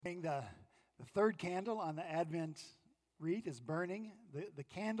The third candle on the Advent wreath is burning, the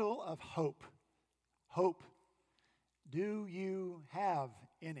candle of hope. Hope. Do you have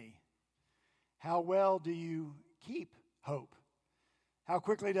any? How well do you keep hope? How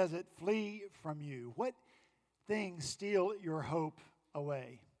quickly does it flee from you? What things steal your hope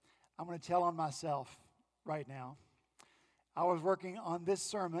away? I'm going to tell on myself right now. I was working on this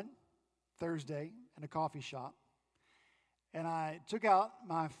sermon Thursday in a coffee shop, and I took out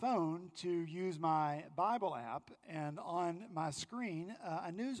my phone to use my Bible app, and on my screen,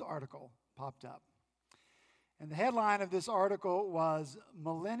 a news article popped up. And the headline of this article was,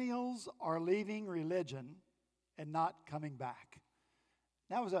 "Millennials are leaving religion and not coming back."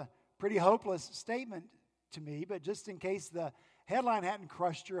 That was a pretty hopeless statement to me, but just in case the headline hadn't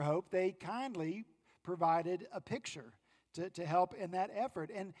crushed your hope, they kindly provided a picture to help in that effort.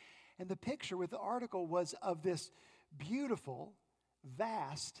 And the picture with the article was of this beautiful,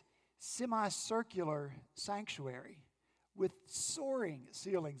 vast, semicircular sanctuary with soaring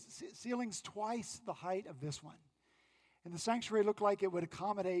ceilings twice the height of this one. And the sanctuary looked like it would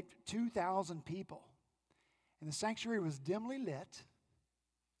accommodate 2,000 people. And the sanctuary was dimly lit,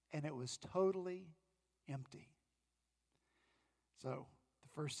 and it was totally empty. So, the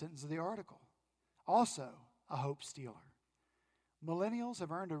first sentence of the article, also a hope stealer. Millennials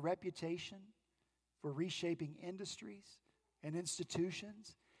have earned a reputation for reshaping industries and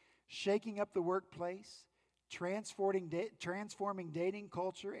institutions, shaking up the workplace, transforming dating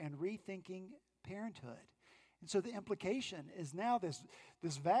culture, and rethinking parenthood. And so the implication is now this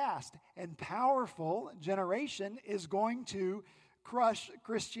vast and powerful generation is going to crush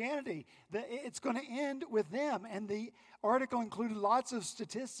Christianity. It's going to end with them. And the article included lots of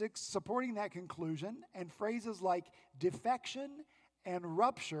statistics supporting that conclusion and phrases like defection and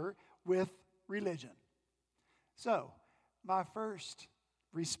rupture with religion. So, my first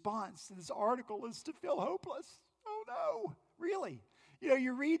response to this article is to feel hopeless. Oh no, really?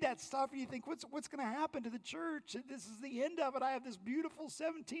 You read that stuff and you think, what's going to happen to the church? This is the end of it. I have this beautiful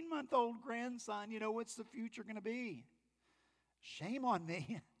 17-month-old grandson. What's the future going to be? Shame on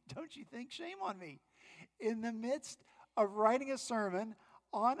me. Don't you think? Shame on me. In the midst of writing a sermon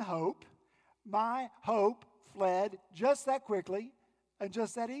on hope, my hope fled just that quickly and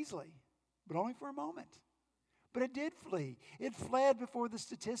just that easily, but only for a moment. But it did flee. It fled before the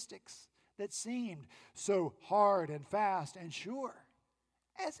statistics that seemed so hard and fast and sure,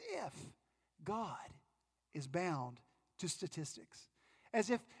 as if God is bound to statistics, as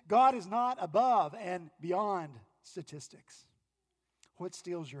if God is not above and beyond statistics. What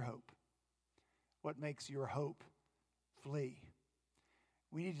steals your hope? What makes your hope flee?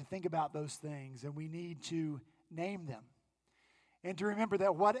 We need to think about those things, and we need to name them. And to remember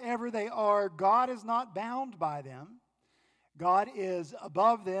that whatever they are, God is not bound by them. God is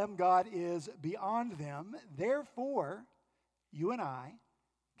above them. God is beyond them. Therefore, you and I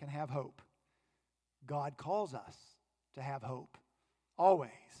can have hope. God calls us to have hope, always.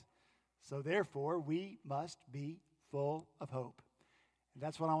 So therefore, we must be full of hope. And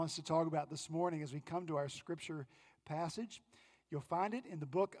that's what I want us to talk about this morning as we come to our scripture passage. You'll find it in the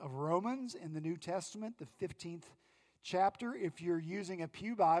book of Romans in the New Testament, the 15th chapter. If you're using a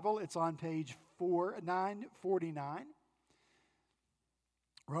pew Bible, it's on page 949.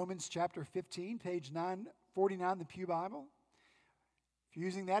 Romans chapter 15, page 949, the pew Bible. If you're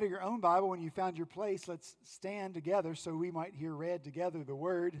using that or your own Bible, when you found your place, let's stand together so we might hear read together the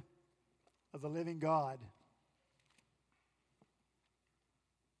word of the living God.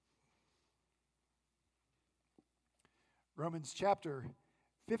 Romans chapter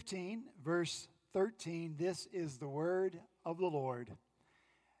 15, verse 13, this is the word of the Lord.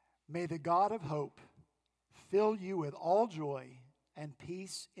 May the God of hope fill you with all joy and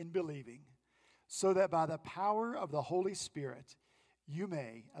peace in believing, so that by the power of the Holy Spirit you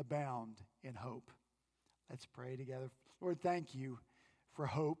may abound in hope. Let's pray together. Lord, thank you for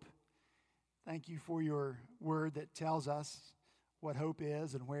hope. Thank you for your word that tells us what hope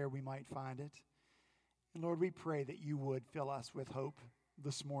is and where we might find it. And Lord, we pray that you would fill us with hope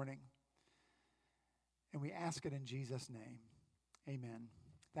this morning. And we ask it in Jesus' name. Amen.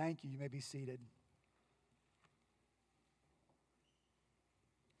 Thank you. You may be seated.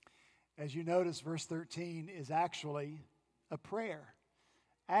 As you notice, verse 13 is actually a prayer.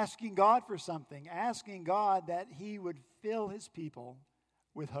 Asking God for something. Asking God that he would fill his people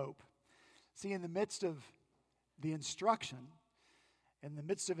with hope. See, in the midst of the instruction, in the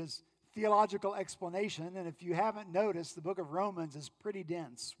midst of his theological explanation, and if you haven't noticed, the book of Romans is pretty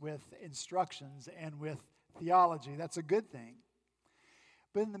dense with instructions and with theology. That's a good thing.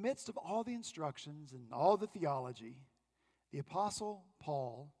 But in the midst of all the instructions and all the theology, the Apostle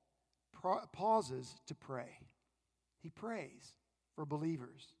Paul pauses to pray. He prays for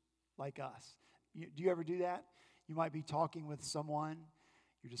believers like us. Do you ever do that? You might be talking with someone.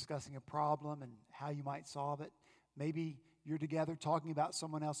 You're discussing a problem and how you might solve it. Maybe you're together talking about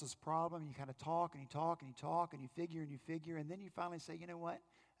someone else's problem. You kind of talk and you talk and you talk and you figure. And then you finally say, you know what?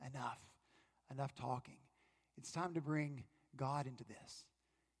 Enough talking. It's time to bring God into this.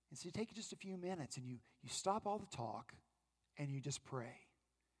 And so you take just a few minutes and you stop all the talk and you just pray.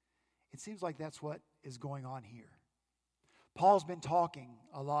 It seems like that's what is going on here. Paul's been talking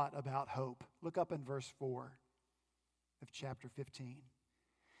a lot about hope. Look up in verse 4 of chapter 15.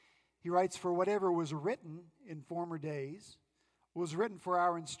 He writes, "For whatever was written in former days was written for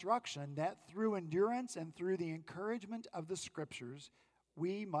our instruction, that through endurance and through the encouragement of the Scriptures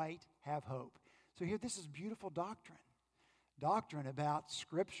we might have hope." So here, this is beautiful doctrine. Doctrine about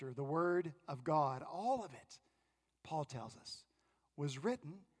Scripture, the Word of God, all of it, Paul tells us, was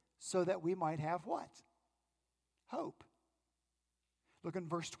written so that we might have what? Hope. Look in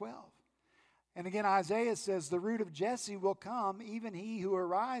verse 12. And again, Isaiah says, "The root of Jesse will come, even he who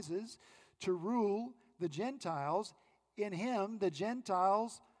arises to rule the Gentiles. In him, the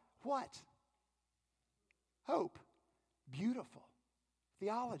Gentiles, what? Hope." Beautiful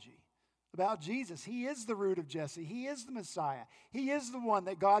theology about Jesus. He is the root of Jesse. He is the Messiah. He is the one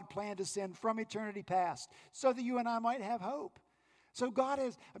that God planned to send from eternity past so that you and I might have hope. So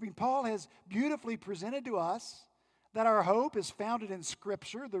Paul has beautifully presented to us that our hope is founded in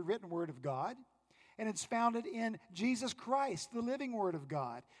Scripture, the written Word of God, and it's founded in Jesus Christ, the living Word of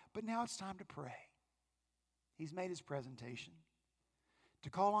God. But now it's time to pray. He's made his presentation. To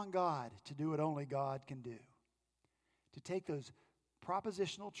call on God to do what only God can do. To take those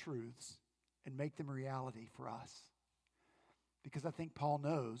propositional truths and make them reality for us. Because I think Paul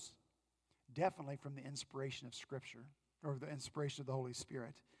knows, definitely from the inspiration of Scripture, or the inspiration of the Holy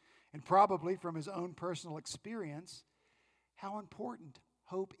Spirit, and probably from his own personal experience, how important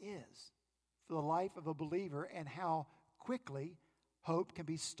hope is for the life of a believer and how quickly hope can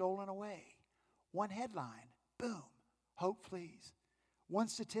be stolen away. One headline, boom, hope flees. One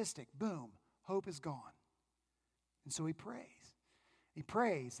statistic, boom, hope is gone. And so he prays. He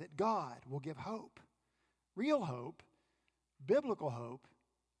prays that God will give hope. Real hope, biblical hope,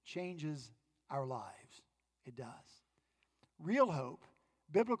 changes our lives. It does. Real hope,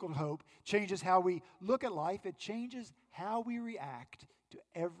 biblical hope, changes how we look at life. It changes how we react to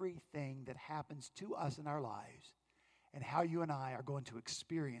everything that happens to us in our lives and how you and I are going to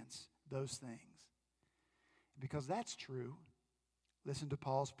experience those things. Because that's true, listen to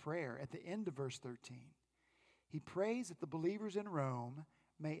Paul's prayer at the end of verse 13. He prays that the believers in Rome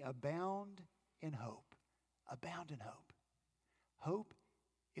may abound in hope. Abound in hope. Hope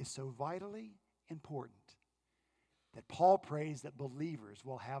is so vitally important that Paul prays that believers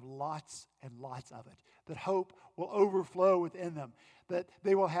will have lots and lots of it, that hope will overflow within them, that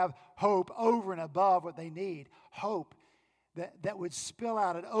they will have hope over and above what they need, hope that would spill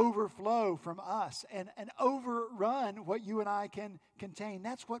out and overflow from us and overrun what you and I can contain.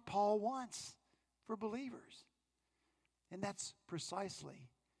 That's what Paul wants for believers. And that's precisely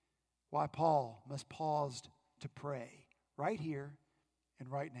why Paul must pause to pray right here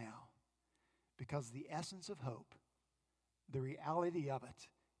and right now. Because the essence of hope, the reality of it,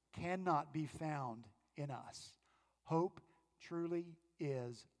 cannot be found in us. Hope truly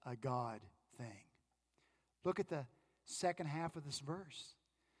is a God thing. Look at the second half of this verse.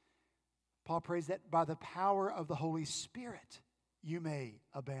 Paul prays that by the power of the Holy Spirit you may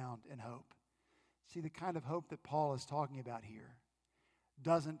abound in hope. See, the kind of hope that Paul is talking about here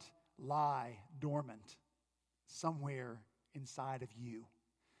doesn't lie dormant somewhere inside of you.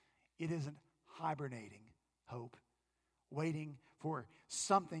 It isn't hibernating hope, waiting for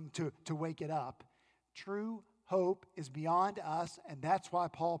something to wake it up. True hope is beyond us, and that's why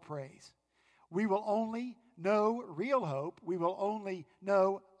Paul prays. We will only know real hope. We will only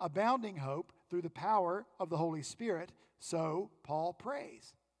know abounding hope through the power of the Holy Spirit. So Paul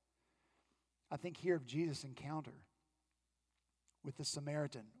prays. I think here of Jesus' encounter with the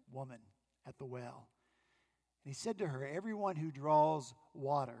Samaritan woman at the well. And he said to her, "Everyone who draws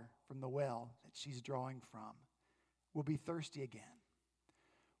water from the well that she's drawing from will be thirsty again.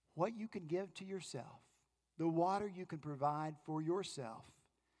 What you can give to yourself, the water you can provide for yourself,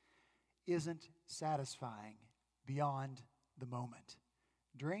 isn't satisfying beyond the moment.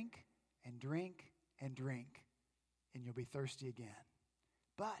 Drink and drink and drink, and you'll be thirsty again."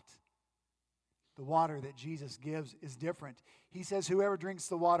 But the water that Jesus gives is different. He says, "Whoever drinks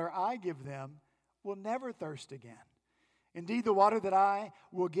the water I give them will never thirst again. Indeed, the water that I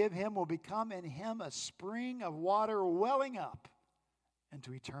will give him will become in him a spring of water welling up and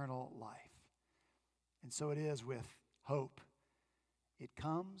to eternal life. And so it is with hope. It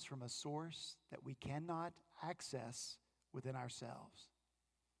comes from a source that we cannot access within ourselves.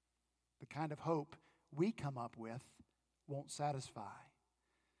 The kind of hope we come up with won't satisfy.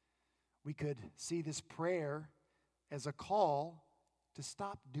 We could see this prayer as a call to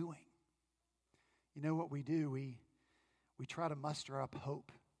stop doing. You know what we do? We try to muster up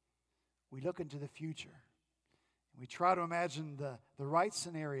hope. We look into the future. We try to imagine the right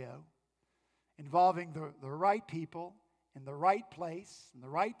scenario involving the right people in the right place in the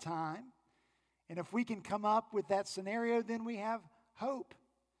right time. And if we can come up with that scenario, then we have hope.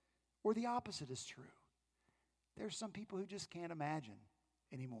 Or the opposite is true. There's some people who just can't imagine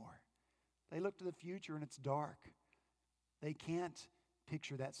anymore. They look to the future and it's dark. They can't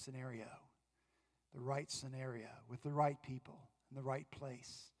picture that scenario, the right scenario with the right people in the right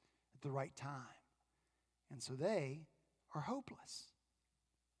place at the right time. And so they are hopeless.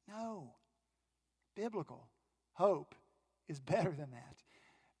 No. Biblical hope is better than that.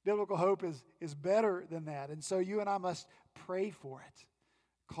 Biblical hope is better than that. And so you and I must pray for it.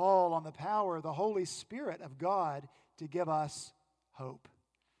 Call on the power of the Holy Spirit of God to give us hope.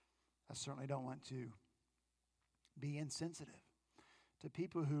 I certainly don't want to be insensitive to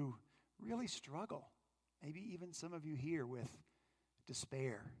people who really struggle. Maybe even some of you here with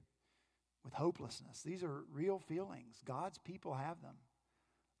despair, with hopelessness. These are real feelings. God's people have them.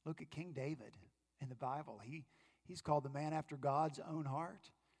 Look at King David in the Bible. He's called the man after God's own heart.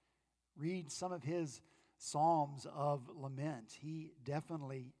 Read some of his Psalms of lament. He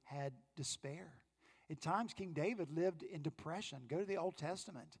definitely had despair. At times, King David lived in depression. Go to the Old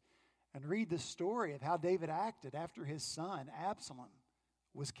Testament and read the story of how David acted after his son, Absalom,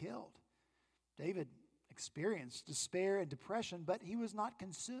 was killed. David experienced despair and depression, but he was not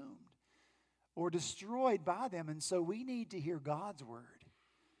consumed or destroyed by them. And so we need to hear God's word.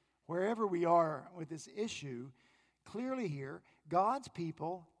 Wherever we are with this issue, clearly here, God's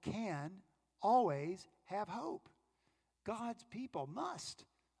people can always have hope. God's people must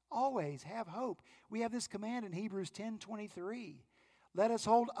always have hope. We have this command in Hebrews 10:23. Let us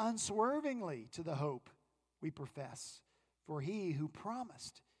hold unswervingly to the hope we profess, for he who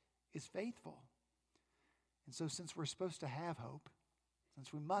promised is faithful. And so since we're supposed to have hope,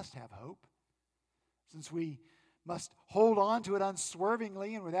 since we must have hope, since we must hold on to it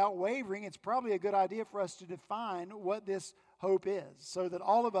unswervingly and without wavering, it's probably a good idea for us to define what this hope is so that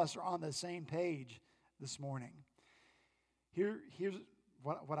all of us are on the same page this morning. Here's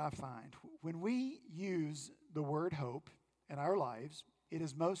what I find. When we use the word hope in our lives, it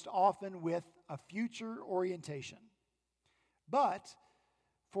is most often with a future orientation, but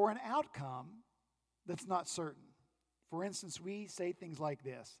for an outcome that's not certain. For instance, we say things like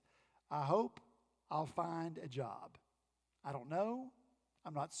this: I hope I'll find a job. I don't know.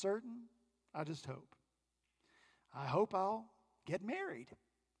 I'm not certain. I just hope. I hope I'll get married.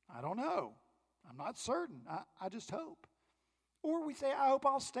 I don't know. I'm not certain. I just hope. Or we say, I hope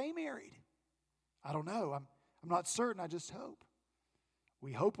I'll stay married. I don't know. I'm not certain. I just hope.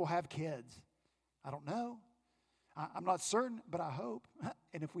 We hope we'll have kids. I don't know. I'm not certain, but I hope.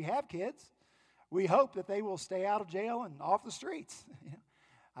 And if we have kids, we hope that they will stay out of jail and off the streets.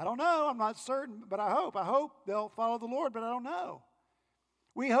 I don't know. I'm not certain, but I hope. I hope they'll follow the Lord, but I don't know.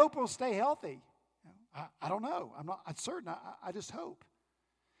 We hope we'll stay healthy. I don't know. I'm not certain. I just hope.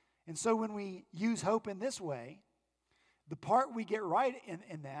 And so when we use hope in this way, the part we get right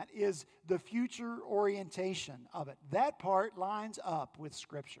in that is the future orientation of it. That part lines up with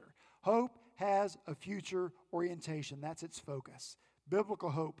Scripture. Hope has a future orientation. That's its focus. Biblical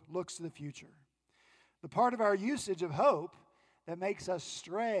hope looks to the future. The part of our usage of hope that makes us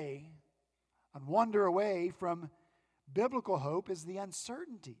stray and wander away from biblical hope is the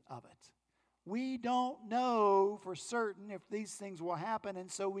uncertainty of it. We don't know for certain if these things will happen,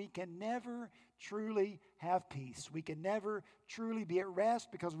 and so we can never truly have peace. We can never truly be at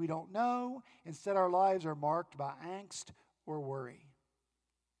rest because we don't know. Instead, our lives are marked by angst or worry.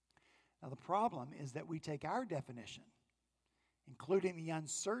 Now, the problem is that we take our definition, including the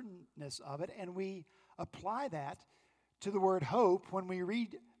uncertainness of it, and we apply that to the word hope when we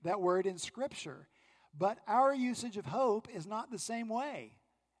read that word in Scripture. But our usage of hope is not the same way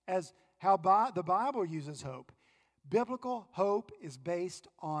as how the Bible uses hope. Biblical hope is based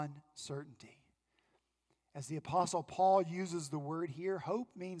on certainty. As the Apostle Paul uses the word here, hope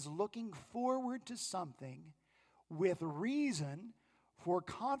means looking forward to something with reason for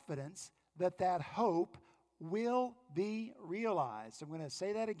confidence that that hope will be realized. I'm going to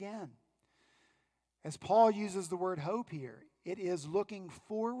say that again. As Paul uses the word hope here, it is looking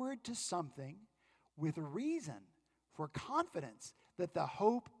forward to something with reason for confidence that the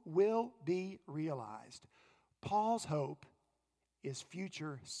hope will be realized. Paul's hope is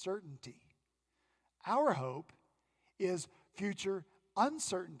future certainty. Our hope is future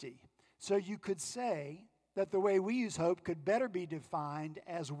uncertainty. So you could say that the way we use hope could better be defined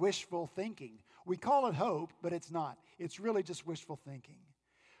as wishful thinking. We call it hope, but it's not. It's really just wishful thinking.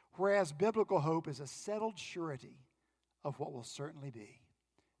 Whereas biblical hope is a settled surety of what will certainly be.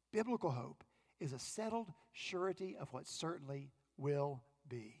 Biblical hope is a settled surety of what certainly will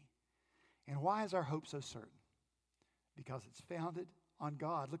be. And why is our hope so certain? Because it's founded on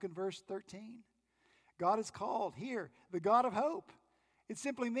God. Look in verse 13. God is called here the God of hope. It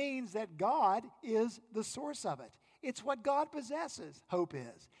simply means that God is the source of it. It's what God possesses, hope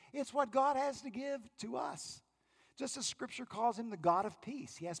is. It's what God has to give to us. Just as Scripture calls him the God of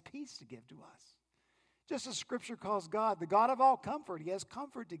peace, he has peace to give to us. Just as Scripture calls God the God of all comfort, he has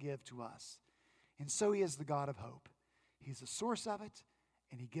comfort to give to us. And so he is the God of hope. He's the source of it,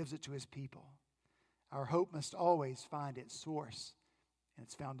 and he gives it to his people. Our hope must always find its source and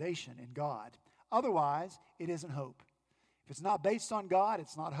its foundation in God. Otherwise, it isn't hope. If it's not based on God,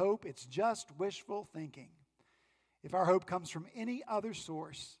 it's not hope. It's just wishful thinking. If our hope comes from any other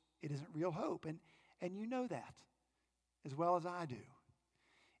source, it isn't real hope. And you know that as well as I do.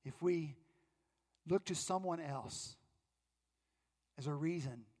 If we look to someone else as a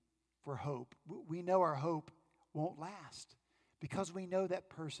reason for hope, we know our hope won't last because we know that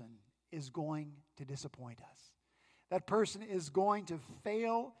person is going to disappoint us. That person is going to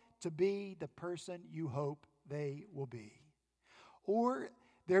fail to be the person you hope they will be. Or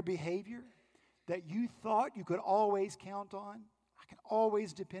their behavior that you thought you could always count on, I can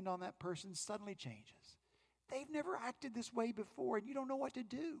always depend on that person, suddenly changes. They've never acted this way before, and you don't know what to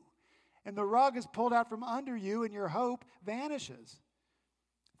do. And the rug is pulled out from under you, and your hope vanishes.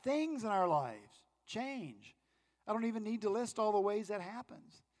 Things in our lives change. I don't even need to list all the ways that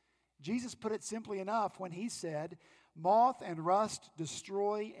happens. Jesus put it simply enough when he said, "Moth and rust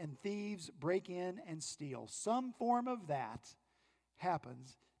destroy, and thieves break in and steal." Some form of that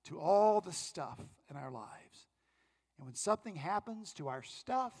happens to all the stuff in our lives. And when something happens to our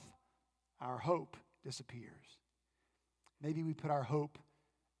stuff, our hope disappears. Maybe we put our hope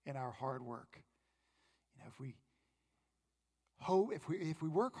in our hard work. If we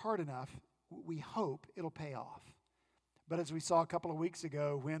work hard enough, we hope it'll pay off. But as we saw a couple of weeks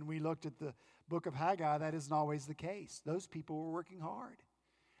ago when we looked at the book of Haggai, that isn't always the case. Those people were working hard.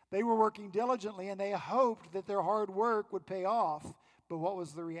 They were working diligently, and they hoped that their hard work would pay off. But what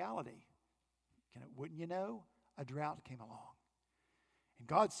was the reality? Wouldn't you know? A drought came along. And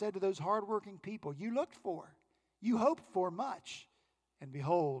God said to those hardworking people, you looked for, you hoped for much, and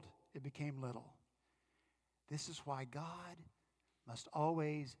behold, it became little. This is why God must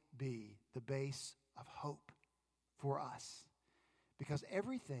always be the base of hope for us. Because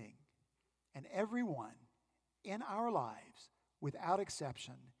everything and everyone in our lives, without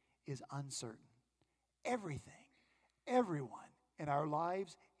exception, is uncertain. Everything, everyone in our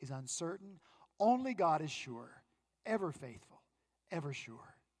lives is uncertain. Only God is sure, ever faithful, ever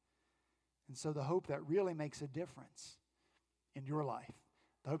sure. And so the hope that really makes a difference in your life,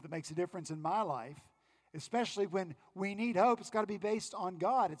 the hope that makes a difference in my life, especially when we need hope, it's got to be based on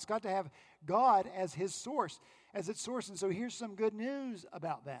God. It's got to have God as his source, as its source. And so here's some good news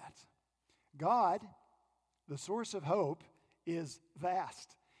about that. God, the source of hope, is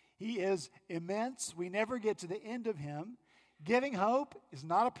vast. He is immense. We never get to the end of him. Giving hope is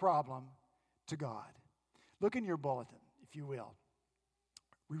not a problem to God. Look in your bulletin, if you will.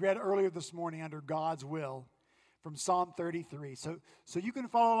 We read earlier this morning under God's will from Psalm 33. So you can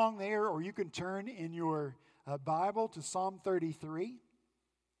follow along there, or you can turn in your Bible to Psalm 33.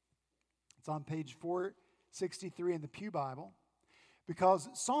 It's on page 463 in the Pew Bible. Because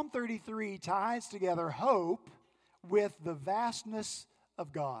Psalm 33 ties together hope with the vastness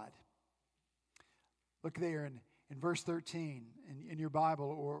of God. Look there in verse 13 in your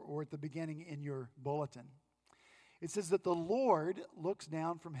Bible, or at the beginning in your bulletin. It says that the Lord looks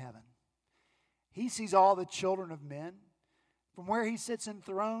down from heaven. He sees all the children of men. From where he sits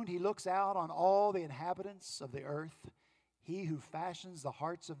enthroned, he looks out on all the inhabitants of the earth. He who fashions the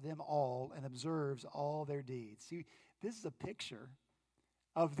hearts of them all and observes all their deeds. See, this is a picture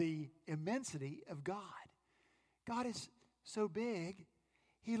of the immensity of God. God is so big,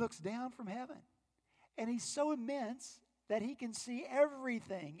 he looks down from heaven. And he's so immense that he can see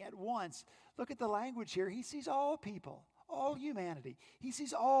everything at once. Look at the language here. He sees all people, all humanity. He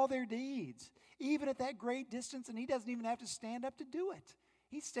sees all their deeds, even at that great distance, and he doesn't even have to stand up to do it.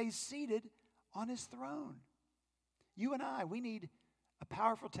 He stays seated on his throne. You and I, we need a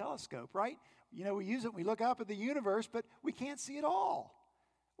powerful telescope, right? We use it, we look up at the universe, but we can't see it all.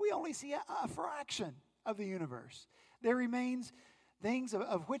 We only see a fraction of the universe. There remains things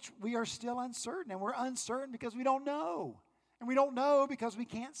of which we are still uncertain, and we're uncertain because we don't know. And we don't know because we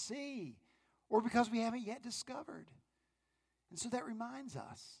can't see, or because we haven't yet discovered. And so that reminds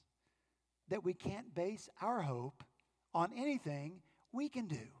us that we can't base our hope on anything we can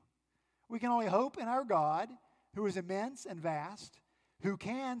do. We can only hope in our God, who is immense and vast, who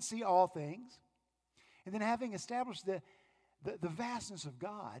can see all things. And then, having established the vastness of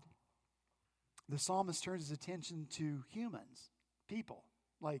God, the psalmist turns his attention to humans, people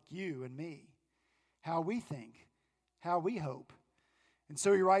like you and me, how we think, how we hope. And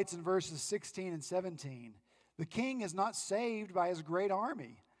so he writes in verses 16 and 17, "The king is not saved by his great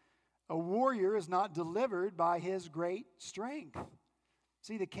army. A warrior is not delivered by his great strength."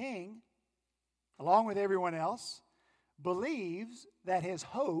 See, the king, along with everyone else, believes that his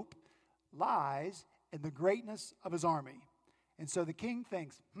hope lies in the greatness of his army. And so the king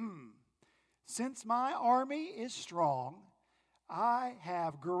thinks, since my army is strong, I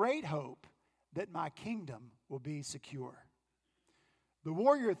have great hope that my kingdom will be secure. The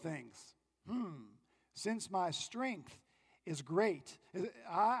warrior thinks, since my strength is great,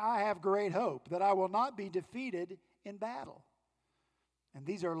 I have great hope that I will not be defeated in battle. And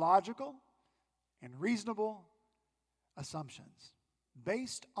these are logical and reasonable assumptions.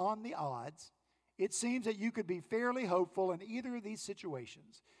 Based on the odds, it seems that you could be fairly hopeful in either of these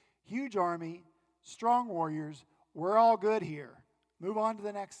situations. Huge army, strong warriors, we're all good here. Move on to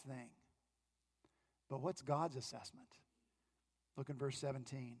the next thing. But what's God's assessment? Look in verse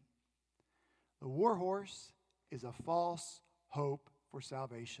 17. The war horse is a false hope for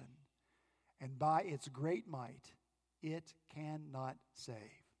salvation, and by its great might, it cannot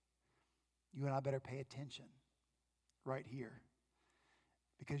save. You and I better pay attention right here,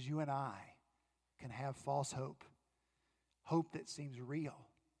 because you and I can have false hope, hope that seems real,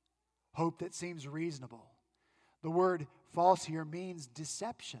 hope that seems reasonable. The word false here means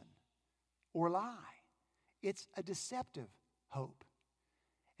deception or lie. It's a deceptive hope.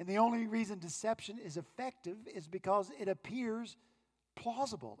 And the only reason deception is effective is because it appears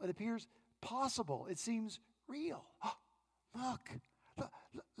plausible. It appears possible. It seems real.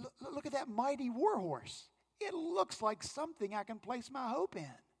 Look at that mighty war horse. It looks like something I can place my hope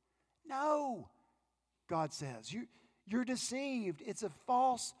in. No, God says. You're deceived. It's a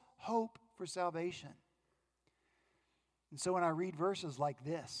false hope for salvation. And so when I read verses like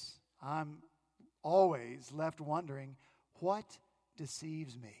this, I'm always left wondering, what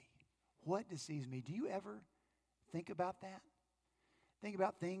deceives me? What deceives me? Do you ever think about that? Think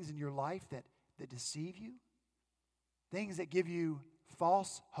about things in your life that deceive you? Things that give you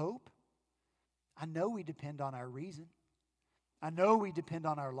false hope? I know we depend on our reason. I know we depend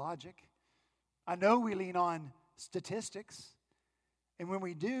on our logic. I know we lean on statistics. And when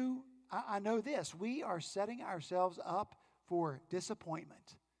we do, I know this. We are setting ourselves up for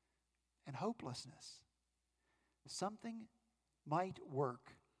disappointment and hopelessness. Something might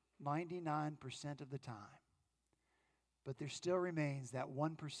work 99% of the time, but there still remains that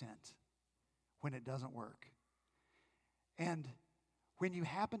 1% when it doesn't work. And when you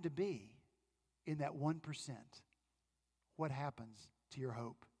happen to be in that 1%, what happens to your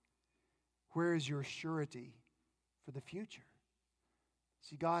hope? Where is your surety for the future?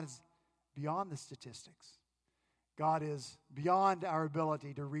 See, God is beyond the statistics. God is beyond our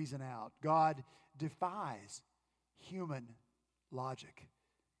ability to reason out. God defies human logic,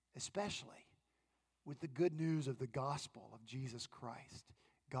 especially with the good news of the gospel of Jesus Christ.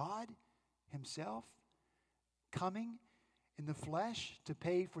 God himself coming in the flesh to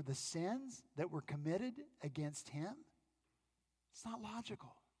pay for the sins that were committed against him. It's not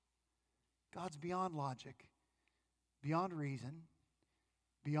logical. God's beyond logic, beyond reason,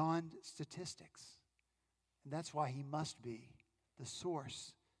 beyond statistics. And that's why he must be the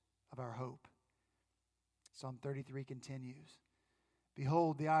source of our hope. Psalm 33 continues,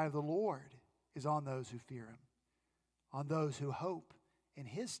 "Behold, the eye of the Lord is on those who fear him, on those who hope in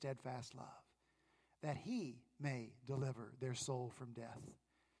his steadfast love, that he may deliver their soul from death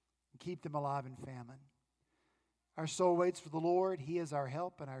and keep them alive in famine. Our soul waits for the Lord. He is our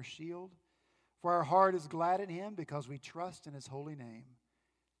help and our shield. For our heart is glad in him because we trust in his holy name.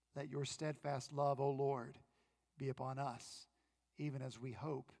 Let your steadfast love, O Lord, be upon us, even as we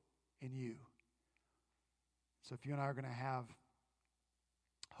hope in you." So if you and I are going to have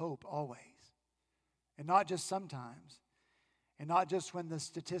hope always, and not just sometimes, and not just when the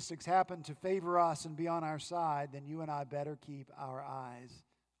statistics happen to favor us and be on our side, then you and I better keep our eyes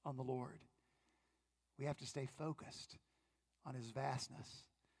on the Lord. We have to stay focused on his vastness.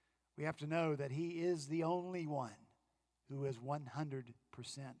 We We have to know that He is the only one who is 100%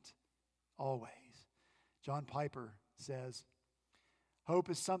 always. John Piper says, hope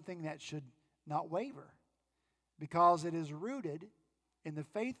is something that should not waver because it is rooted in the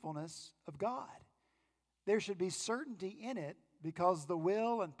faithfulness of God. There should be certainty in it because the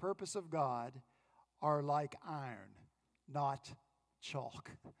will and purpose of God are like iron, not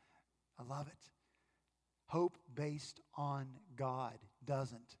chalk. I love it. Hope based on God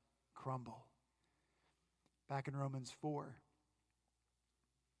doesn't crumble. Back in Romans 4,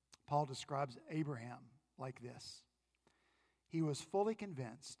 Paul describes Abraham like this. He was fully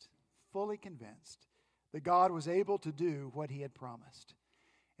convinced that God was able to do what He had promised.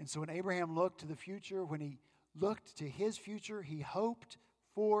 And so when Abraham looked to the future, when he looked to his future, he hoped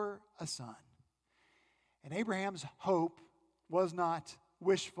for a son. And Abraham's hope was not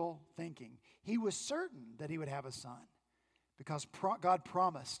wishful thinking. He was certain that he would have a son because God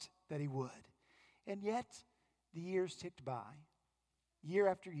promised that he would. And yet, the years ticked by, year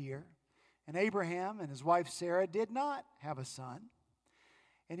after year, and Abraham and his wife Sarah did not have a son.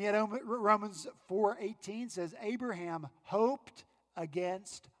 And yet Romans 4:18 says, Abraham hoped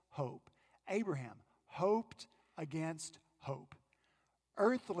against hope. Abraham hoped against hope.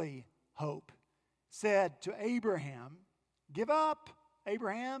 Earthly hope said to Abraham, give up,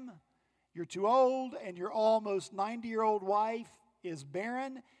 Abraham. You're too old and your almost 90-year-old wife is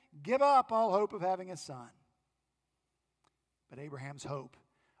barren. Give up all hope of having a son. But Abraham's hope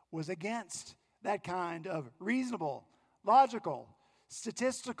was against that kind of reasonable, logical,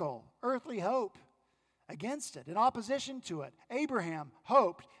 statistical, earthly hope. Against it, in opposition to it, Abraham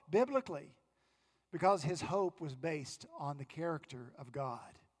hoped biblically because his hope was based on the character of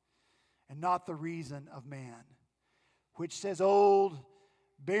God and not the reason of man, which says old,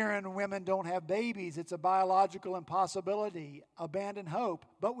 barren women don't have babies. It's a biological impossibility. Abandon hope.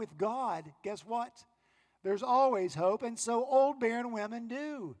 But with God, guess what? There's always hope, and so old, barren women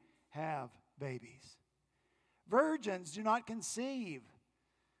do have babies. Virgins do not conceive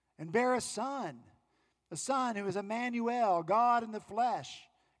and bear a son who is Emmanuel, God in the flesh,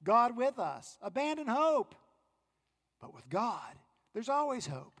 God with us. Abandon hope. But with God, there's always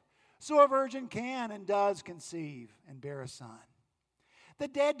hope. So a virgin can and does conceive and bear a son. The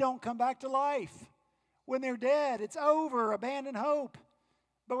dead don't come back to life. When they're dead, it's over. Abandon hope.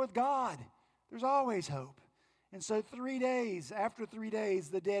 But with God, there's always hope. And so after 3 days,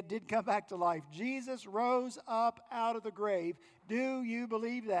 the dead did come back to life. Jesus rose up out of the grave. Do you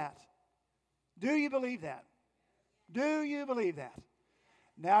believe that? Do you believe that? Do you believe that?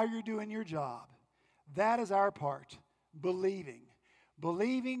 Now you're doing your job. That is our part. Believing.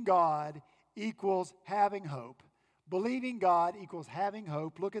 Believing God equals having hope. Believing God equals having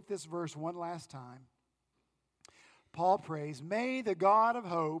hope. Look at this verse one last time. Paul prays, may the God of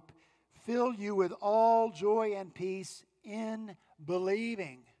hope fill you with all joy and peace in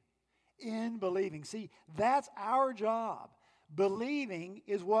believing. In believing. See, that's our job. Believing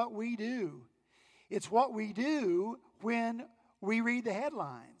is what we do. It's what we do when we read the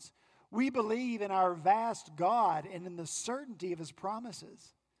headlines. We believe in our vast God and in the certainty of His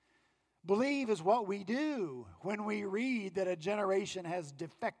promises. Believe is what we do when we read that a generation has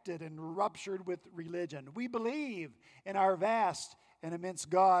defected and ruptured with religion. We believe in our vast and immense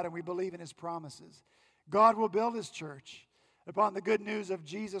God, and we believe in His promises. God will build His church upon the good news of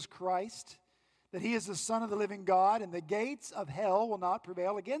Jesus Christ, that He is the Son of the living God, and the gates of hell will not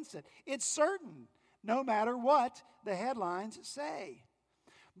prevail against it. It's certain, no matter what the headlines say.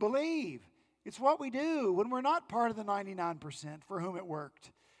 Believe. It's what we do when we're not part of the 99% for whom it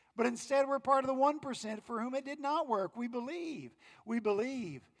worked, but instead we're part of the 1% for whom it did not work. We believe. We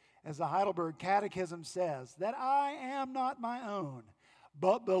believe, as the Heidelberg Catechism says, that I am not my own,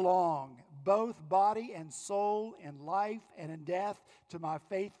 but belong, both body and soul, in life and in death, to my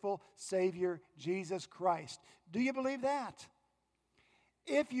faithful Savior, Jesus Christ. Do you believe that?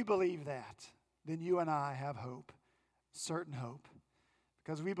 If you believe that, then you and I have hope, certain hope,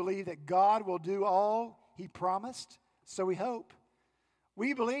 because we believe that God will do all He promised, so we hope.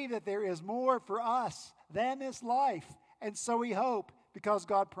 We believe that there is more for us than this life, and so we hope because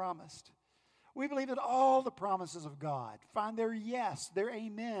God promised. We believe that all the promises of God find their yes, their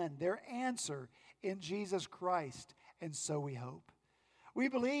amen, their answer in Jesus Christ, and so we hope. We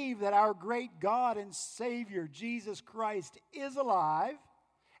believe that our great God and Savior, Jesus Christ, is alive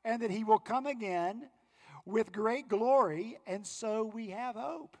and that He will come again with great glory, and so we have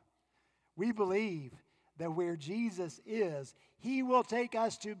hope. We believe that where Jesus is, He will take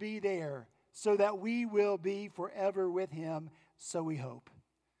us to be there so that we will be forever with Him, so we hope.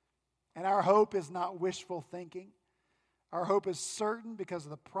 And our hope is not wishful thinking. Our hope is certain because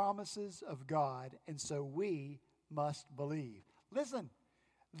of the promises of God, and so we must believe. Listen,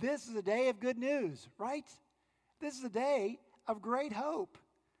 this is a day of good news, right? This is a day of great hope.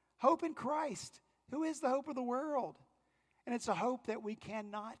 Hope in Christ, who is the hope of the world. And it's a hope that we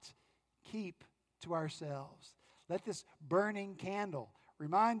cannot keep to ourselves. Let this burning candle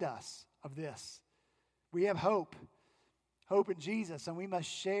remind us of this. We have hope in Jesus, and we must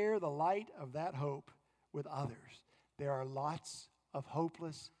share the light of that hope with others. There are lots of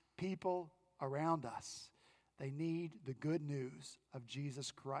hopeless people around us. They need the good news of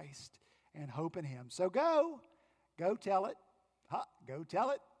Jesus Christ and hope in Him. So go tell it. Go tell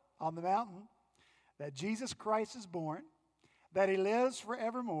it on the mountain that Jesus Christ is born, that He lives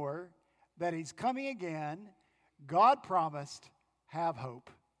forevermore, that He's coming again. God promised, have hope.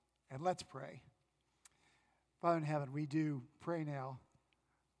 And let's pray. Father in heaven, we do pray now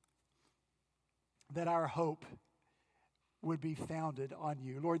that our hope would be founded on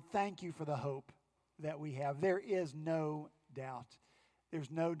You. Lord, thank You for the hope that we have. There is no doubt.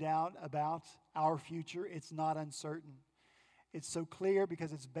 There's no doubt about our future. It's not uncertain. It's so clear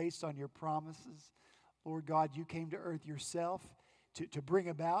because it's based on Your promises. Lord God, You came to earth Yourself to bring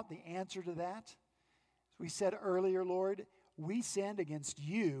about the answer to that. As we said earlier, Lord, we sinned against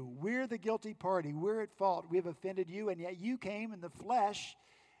You. We're the guilty party. We're at fault. We have offended You, and yet You came in the flesh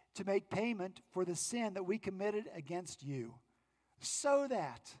to make payment for the sin that we committed against You, so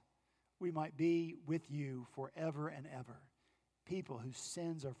that we might be with You forever and ever. People whose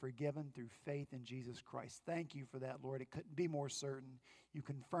sins are forgiven through faith in Jesus Christ. Thank You for that, Lord. It couldn't be more certain. You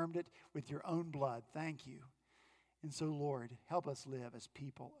confirmed it with Your own blood. Thank You. And so, Lord, help us live as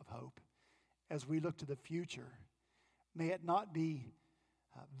people of hope. As we look to the future, may it not be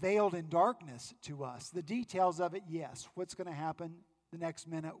veiled in darkness to us. The details of it, yes. What's going to happen the next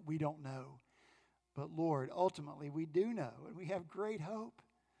minute, we don't know. But Lord, ultimately, we do know, and we have great hope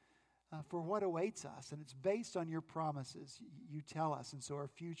for what awaits us. And it's based on Your promises. You tell us, and so our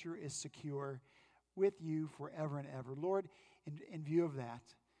future is secure with You forever and ever. Lord, in view of that,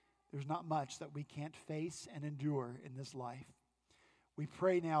 there's not much that we can't face and endure in this life. We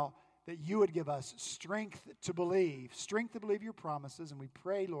pray now that You would give us strength to believe Your promises. And we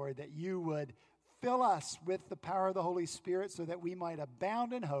pray, Lord, that You would fill us with the power of the Holy Spirit so that we might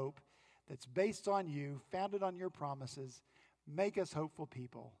abound in hope that's based on You, founded on Your promises. Make us hopeful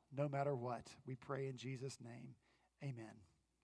people, no matter what. We pray in Jesus' name. Amen.